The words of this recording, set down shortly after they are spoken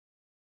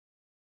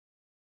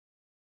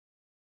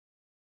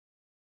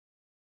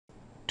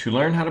To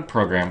learn how to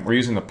program, we're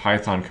using the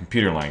Python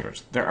computer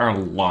language. There are a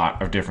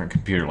lot of different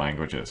computer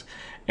languages.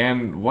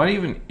 And what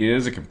even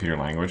is a computer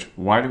language?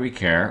 Why do we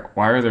care?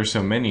 Why are there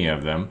so many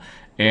of them?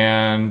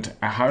 And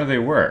how do they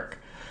work?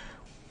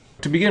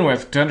 To begin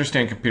with, to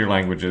understand computer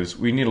languages,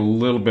 we need a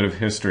little bit of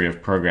history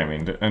of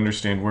programming to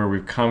understand where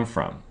we've come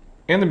from.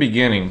 In the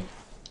beginning,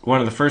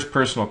 one of the first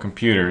personal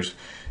computers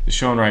is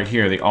shown right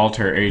here, the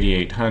Altair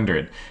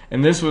 8800.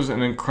 And this was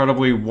an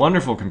incredibly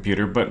wonderful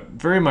computer, but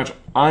very much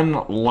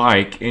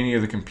unlike any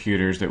of the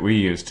computers that we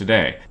use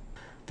today.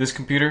 This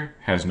computer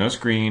has no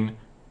screen,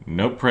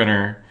 no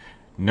printer,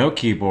 no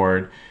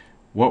keyboard.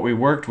 What we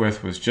worked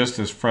with was just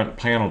this front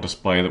panel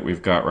display that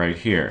we've got right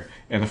here.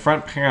 And the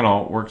front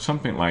panel worked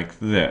something like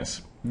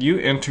this. You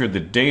entered the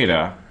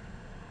data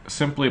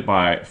simply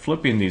by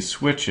flipping these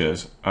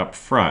switches up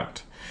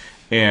front.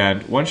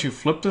 And once you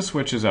flip the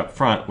switches up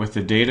front with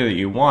the data that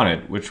you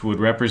wanted, which would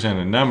represent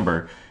a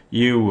number,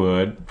 you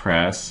would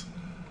press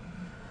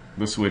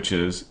the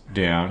switches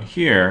down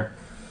here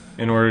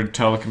in order to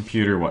tell the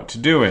computer what to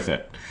do with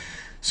it.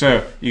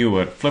 So you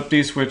would flip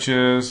these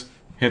switches,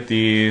 hit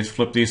these,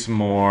 flip these some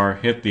more,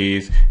 hit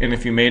these, and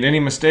if you made any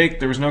mistake,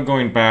 there was no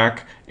going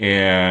back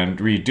and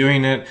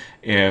redoing it.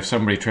 If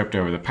somebody tripped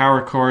over the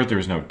power cord, there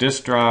was no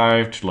disk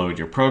drive to load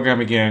your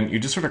program again. You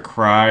just sort of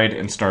cried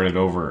and started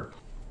over.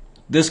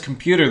 This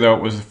computer, though,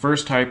 was the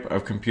first type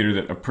of computer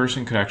that a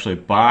person could actually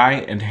buy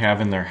and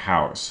have in their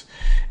house.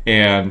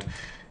 And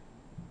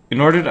in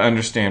order to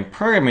understand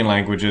programming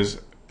languages,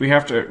 we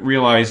have to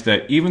realize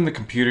that even the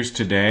computers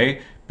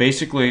today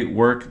basically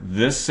work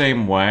this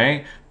same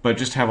way, but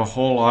just have a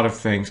whole lot of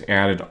things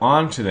added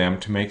onto them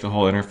to make the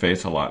whole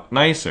interface a lot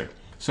nicer.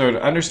 So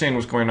to understand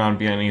what's going on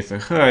beneath the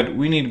hood,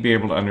 we need to be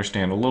able to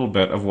understand a little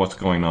bit of what's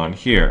going on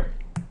here.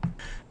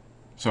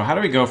 So how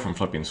do we go from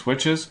flipping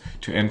switches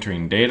to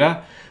entering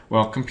data?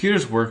 Well,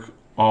 computers work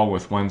all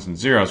with ones and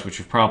zeros, which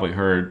you've probably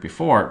heard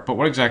before, but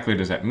what exactly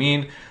does that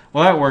mean?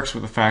 Well, that works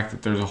with the fact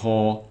that there's a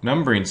whole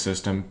numbering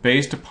system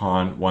based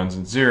upon ones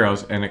and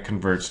zeros, and it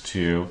converts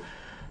to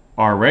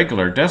our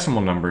regular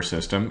decimal number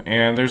system,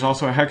 and there's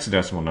also a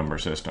hexadecimal number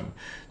system.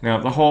 Now,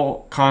 the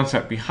whole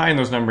concept behind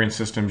those numbering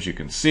systems you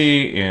can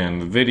see in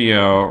the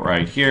video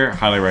right here.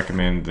 Highly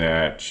recommend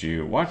that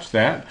you watch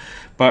that,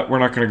 but we're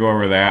not going to go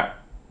over that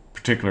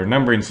particular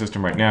numbering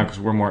system right now because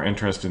we're more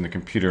interested in the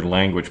computer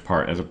language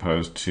part as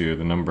opposed to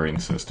the numbering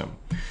system.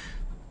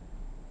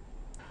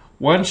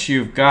 Once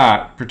you've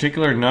got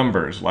particular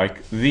numbers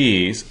like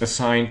these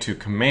assigned to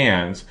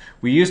commands,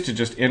 we used to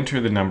just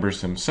enter the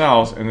numbers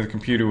themselves and the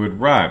computer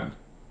would run.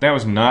 That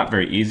was not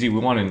very easy. We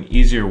wanted an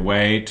easier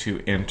way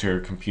to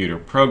enter computer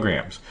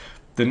programs.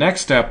 The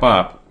next step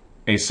up,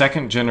 a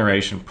second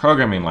generation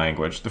programming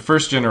language. The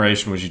first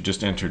generation was you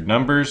just entered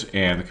numbers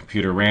and the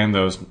computer ran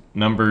those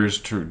numbers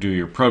to do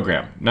your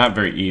program. Not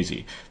very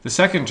easy. The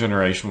second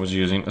generation was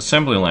using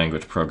assembly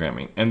language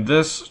programming. And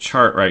this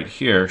chart right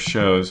here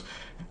shows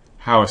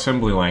how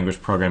assembly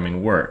language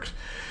programming works.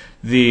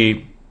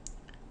 The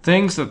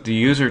things that the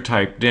user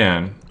typed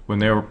in when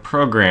they were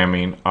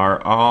programming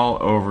are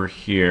all over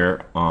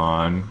here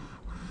on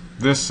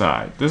this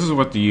side. This is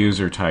what the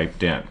user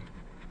typed in.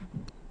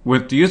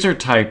 What the user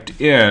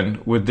typed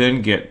in would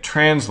then get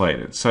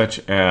translated, such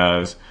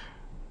as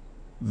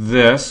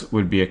this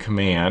would be a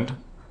command,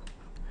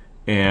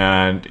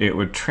 and it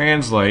would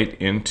translate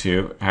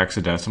into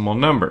hexadecimal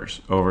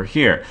numbers over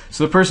here.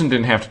 So the person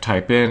didn't have to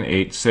type in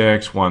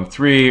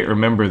 8613.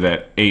 Remember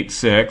that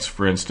 86,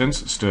 for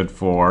instance, stood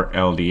for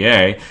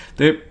LDA.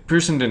 The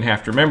person didn't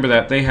have to remember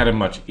that. They had a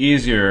much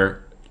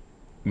easier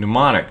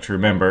mnemonic to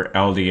remember,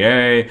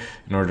 LDA,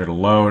 in order to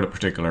load a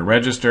particular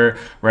register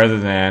rather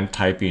than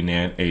typing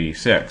in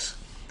 86.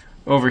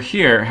 Over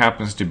here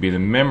happens to be the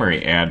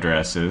memory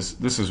addresses.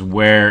 This is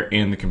where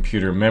in the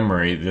computer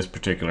memory this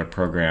particular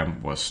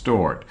program was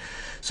stored.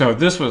 So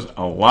this was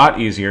a lot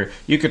easier.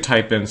 You could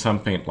type in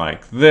something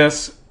like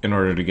this in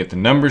order to get the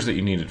numbers that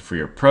you needed for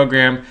your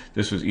program.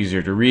 This was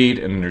easier to read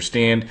and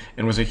understand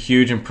and was a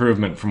huge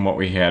improvement from what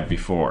we had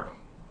before.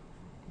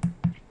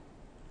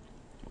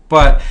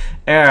 But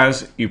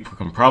as you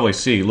can probably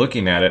see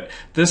looking at it,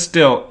 this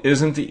still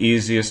isn't the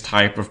easiest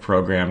type of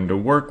program to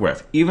work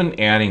with. Even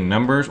adding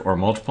numbers or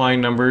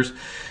multiplying numbers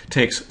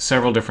takes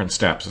several different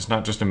steps. It's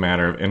not just a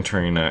matter of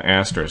entering an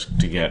asterisk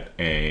to get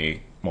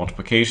a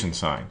multiplication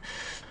sign.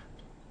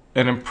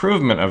 An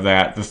improvement of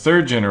that, the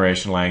third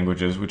generation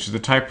languages, which is the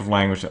type of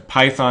language that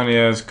Python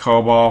is,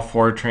 COBOL,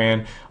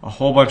 Fortran, a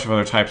whole bunch of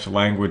other types of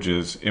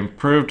languages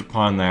improved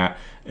upon that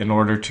in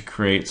order to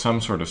create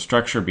some sort of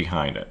structure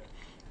behind it.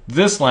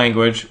 This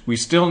language, we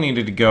still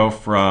needed to go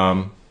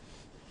from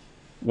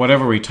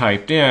whatever we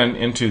typed in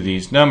into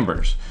these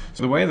numbers.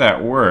 So the way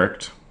that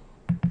worked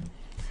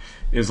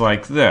is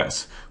like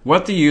this.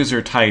 What the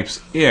user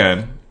types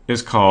in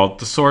is called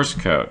the source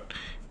code.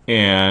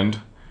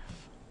 And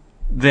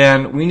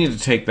then we need to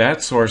take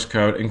that source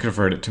code and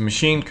convert it to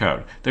machine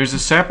code. There's a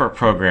separate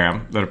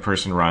program that a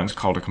person runs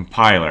called a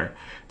compiler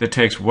that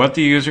takes what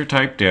the user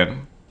typed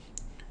in,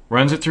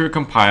 runs it through a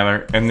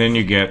compiler, and then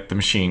you get the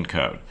machine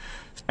code.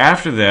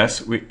 After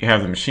this, we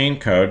have the machine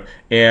code,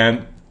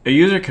 and a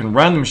user can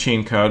run the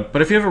machine code,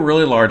 but if you have a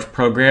really large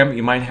program,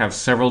 you might have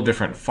several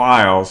different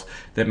files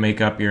that make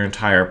up your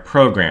entire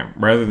program.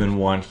 Rather than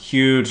one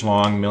huge,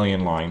 long,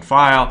 million-line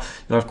file,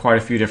 you'll have quite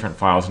a few different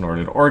files in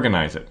order to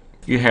organize it.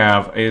 You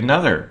have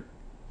another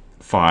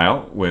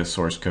file with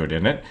source code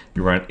in it.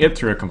 You run it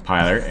through a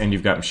compiler, and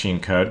you've got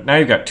machine code. Now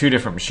you've got two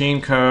different machine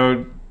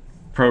code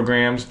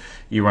programs.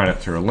 You run it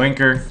through a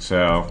linker,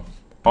 so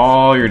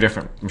all your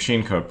different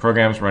machine code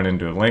programs run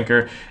into a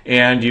linker,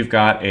 and you've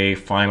got a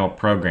final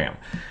program.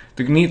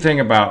 The neat thing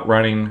about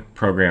running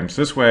programs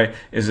this way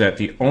is that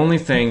the only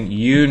thing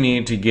you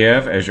need to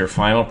give as your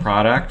final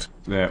product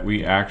that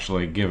we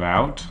actually give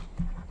out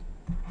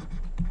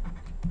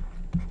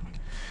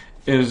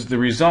is the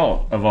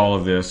result of all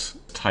of this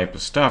type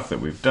of stuff that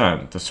we've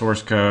done. The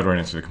source code,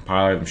 running into the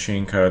compiler, the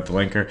machine code, the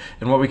linker,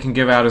 and what we can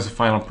give out as a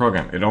final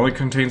program. It only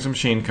contains the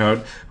machine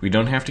code. We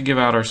don't have to give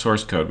out our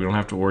source code. We don't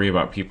have to worry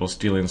about people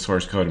stealing the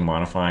source code and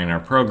modifying our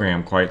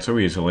program quite so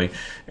easily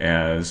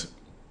as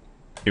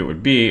it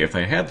would be if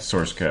they had the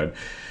source code.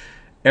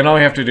 And all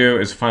we have to do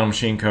is final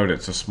machine code.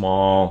 It's a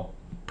small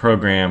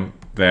program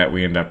that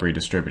we end up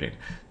redistributing.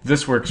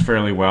 This works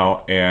fairly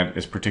well and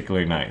is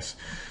particularly nice.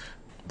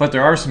 But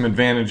there are some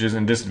advantages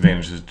and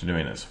disadvantages to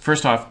doing this.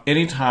 First off,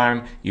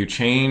 anytime you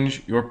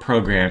change your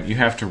program, you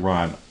have to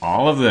run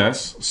all of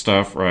this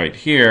stuff right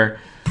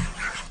here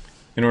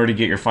in order to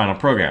get your final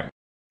program.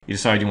 You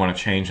decide you want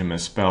to change a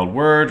misspelled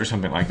word or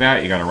something like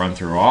that, you got to run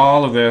through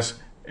all of this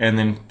and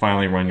then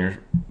finally run your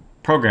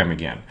program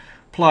again.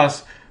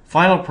 Plus,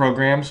 final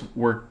programs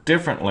work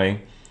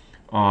differently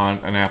on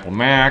an Apple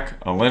Mac,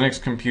 a Linux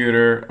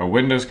computer, a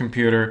Windows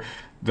computer.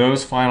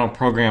 Those final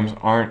programs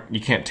you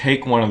can't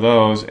take one of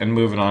those and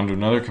move it onto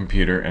another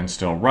computer and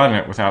still run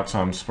it without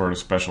some sort of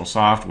special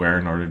software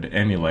in order to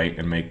emulate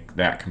and make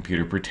that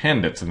computer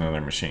pretend it's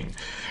another machine.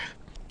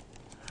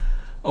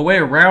 A way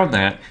around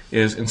that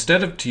is,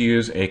 instead of to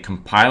use a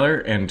compiler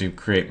and to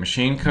create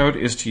machine code,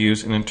 is to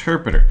use an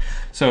interpreter.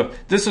 So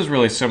this is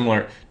really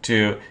similar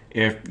to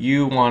if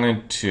you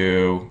wanted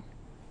to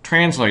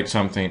translate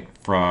something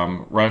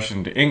from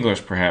Russian to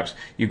English, perhaps.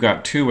 You've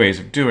got two ways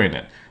of doing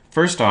it.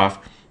 First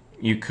off,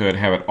 you could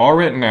have it all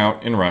written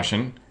out in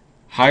Russian,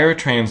 hire a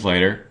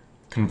translator,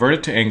 convert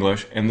it to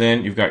English, and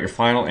then you've got your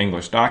final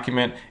English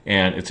document,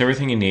 and it's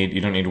everything you need. You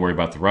don't need to worry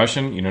about the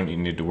Russian. You don't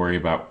need to worry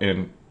about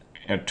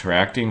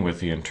interacting with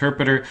the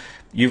interpreter.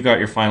 You've got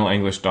your final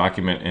English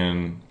document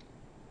in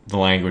the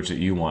language that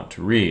you want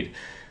to read.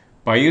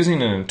 By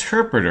using an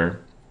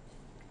interpreter,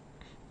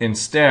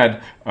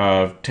 instead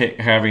of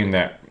having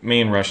that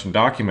main Russian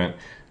document,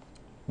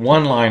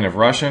 one line of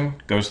Russian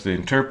goes to the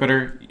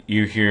interpreter,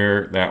 you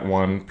hear that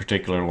one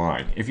particular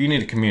line. If you need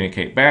to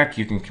communicate back,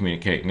 you can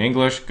communicate in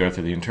English, go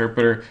through the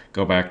interpreter,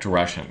 go back to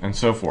Russian, and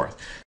so forth.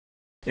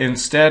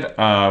 Instead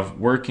of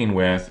working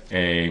with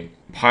a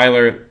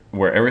compiler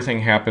where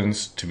everything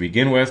happens to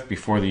begin with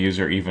before the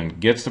user even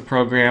gets the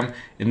program,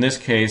 in this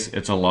case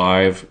it's a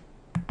live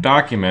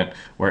document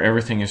where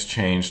everything is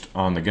changed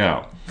on the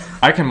go.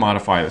 I can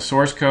modify the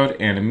source code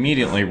and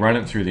immediately run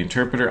it through the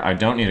interpreter. I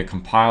don't need a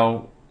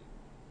compile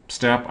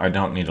step. I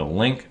don't need a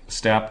link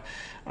step.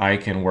 I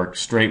can work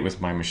straight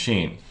with my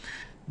machine.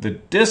 The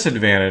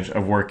disadvantage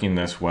of working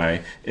this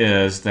way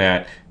is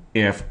that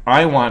if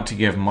I want to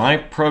give my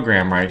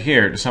program right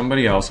here to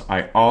somebody else,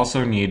 I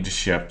also need to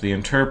ship the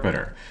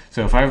interpreter.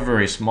 So if I have a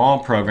very small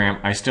program,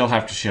 I still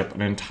have to ship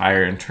an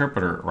entire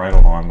interpreter right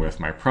along with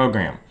my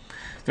program.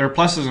 There are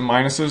pluses and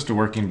minuses to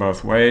working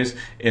both ways.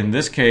 In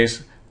this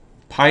case,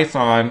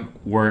 Python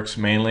works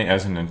mainly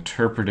as an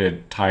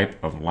interpreted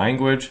type of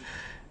language,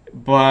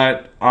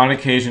 but on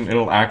occasion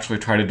it'll actually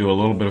try to do a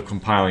little bit of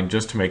compiling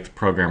just to make the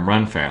program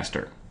run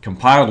faster.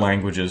 Compiled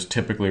languages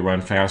typically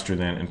run faster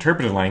than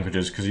interpreted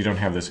languages because you don't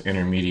have this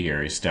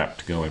intermediary step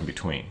to go in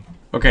between.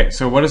 Okay,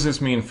 so what does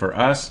this mean for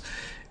us?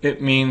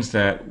 It means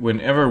that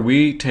whenever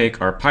we take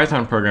our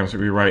Python programs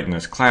that we write in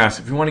this class,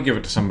 if we want to give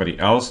it to somebody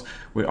else,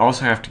 we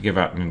also have to give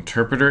out an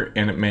interpreter,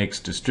 and it makes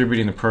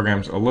distributing the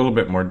programs a little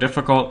bit more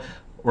difficult.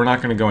 We're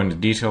not going to go into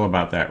detail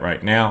about that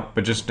right now,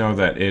 but just know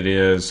that it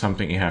is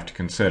something you have to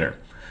consider.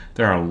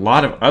 There are a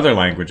lot of other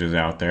languages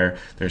out there.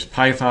 There's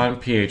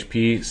Python,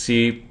 PHP,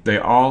 C. They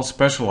all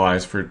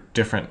specialize for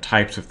different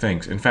types of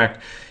things. In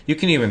fact, you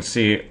can even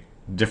see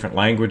different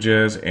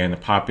languages and the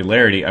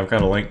popularity. I've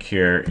got a link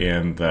here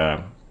in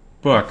the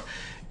book,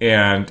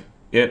 and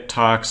it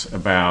talks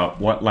about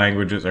what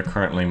languages are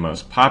currently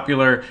most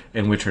popular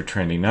and which are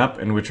trending up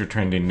and which are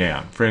trending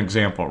down. For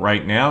example,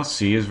 right now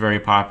C is very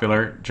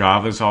popular,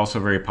 Java is also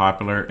very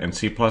popular, and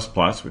C++,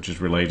 which is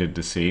related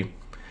to C.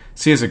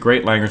 C is a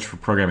great language for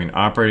programming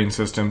operating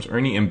systems or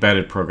any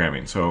embedded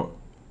programming. So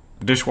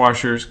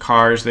dishwashers,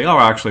 cars, they all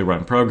actually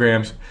run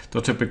programs.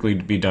 They'll typically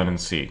be done in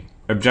C.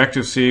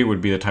 Objective-C would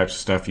be the types of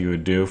stuff you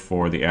would do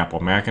for the Apple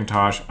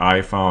Macintosh,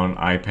 iPhone,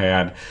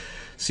 iPad.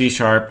 C#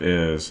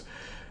 is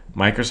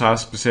Microsoft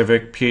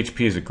specific.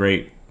 PHP is a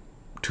great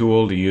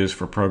tool to use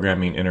for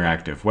programming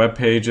interactive web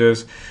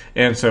pages,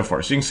 and so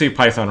forth. So you can see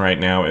Python right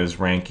now is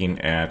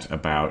ranking at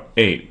about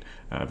 8.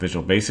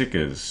 Visual Basic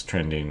is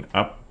trending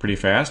up pretty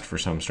fast for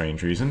some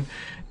strange reason.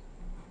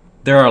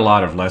 There are a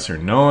lot of lesser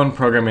known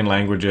programming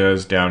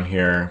languages down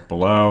here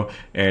below,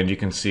 and you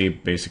can see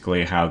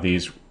basically how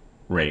these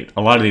rate.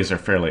 A lot of these are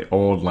fairly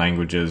old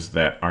languages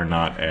that are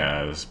not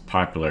as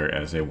popular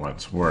as they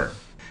once were.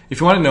 If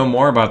you want to know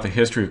more about the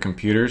history of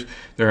computers,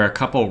 there are a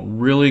couple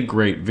really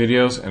great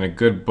videos and a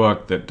good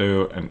book that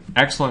do an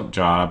excellent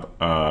job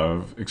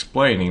of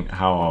explaining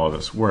how all of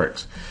this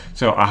works.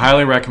 So I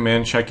highly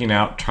recommend checking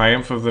out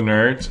Triumph of the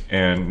Nerds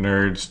and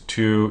Nerds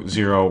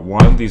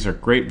 201. These are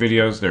great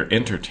videos. They're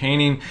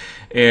entertaining,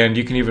 and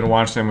you can even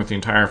watch them with the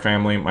entire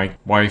family. My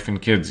wife and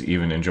kids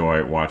even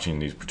enjoy watching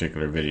these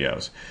particular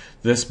videos.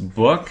 This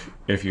book,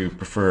 if you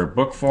prefer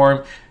book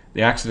form,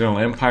 The Accidental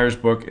Empires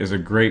book is a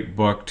great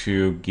book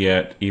to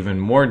get even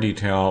more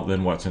detail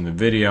than what's in the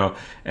video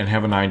and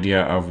have an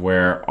idea of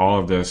where all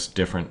of this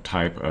different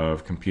type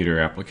of computer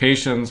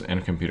applications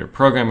and computer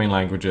programming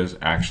languages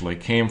actually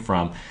came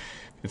from.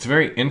 It's a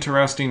very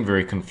interesting,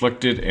 very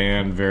conflicted,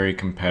 and very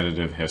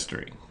competitive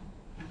history.